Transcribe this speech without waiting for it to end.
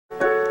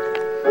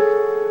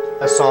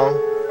a song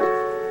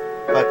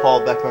by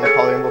Paul Beckman,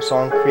 Palu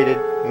song, created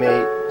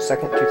May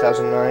 2nd,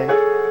 2009,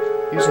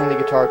 using the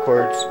guitar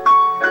chords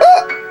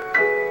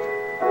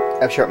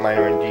F sharp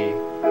minor and D.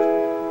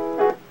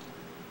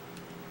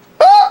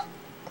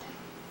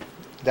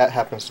 That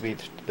happens to be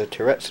the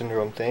Tourette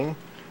syndrome thing,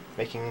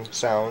 making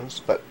sounds,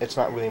 but it's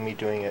not really me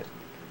doing it.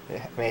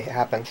 It may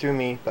happen through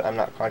me, but I'm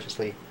not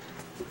consciously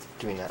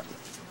doing that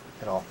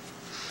at all.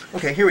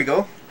 Okay, here we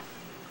go.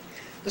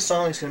 This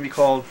song is going to be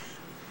called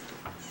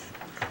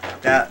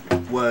That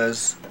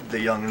Was the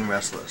Young and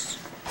Restless.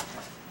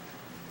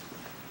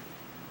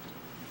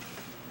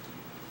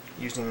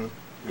 Using,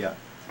 F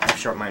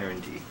sharp minor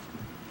and D.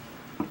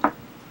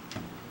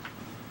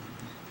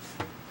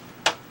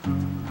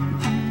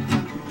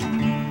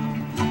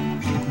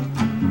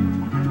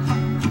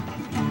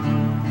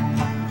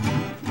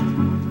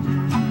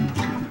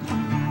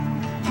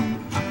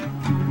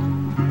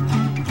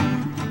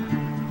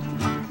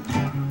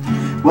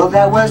 Well,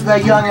 that was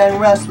the young and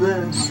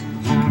restless.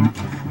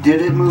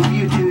 Did it move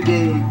you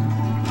today?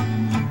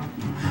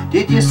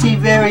 Did you see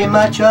very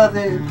much of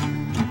it?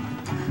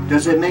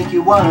 Does it make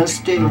you want to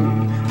stay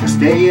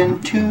in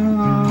tune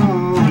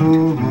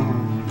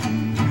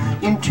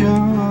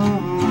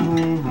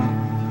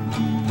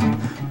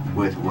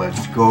with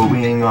what's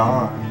going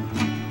on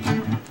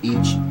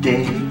each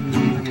day?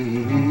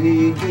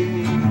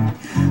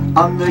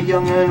 I'm the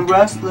young and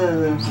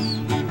restless.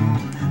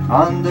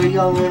 I'm the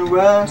young and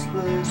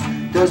restless.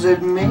 Does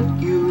it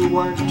make you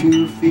want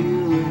to feel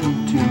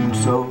in tune?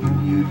 So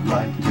you'd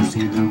like to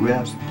see the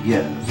rest?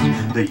 Yes,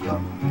 the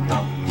young,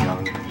 young,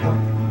 young,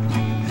 young,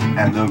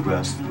 and the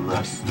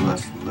restless,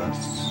 less,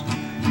 less.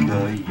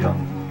 The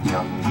young,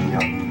 young,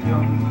 young,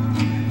 young,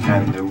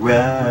 and the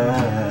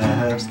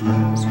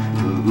restless.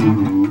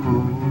 Ooh,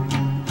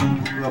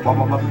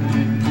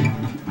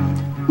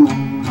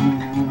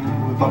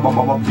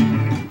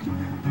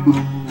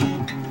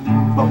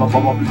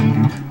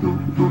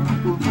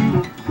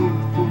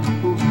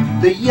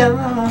 the young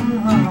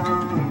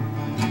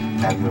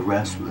and the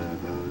restless.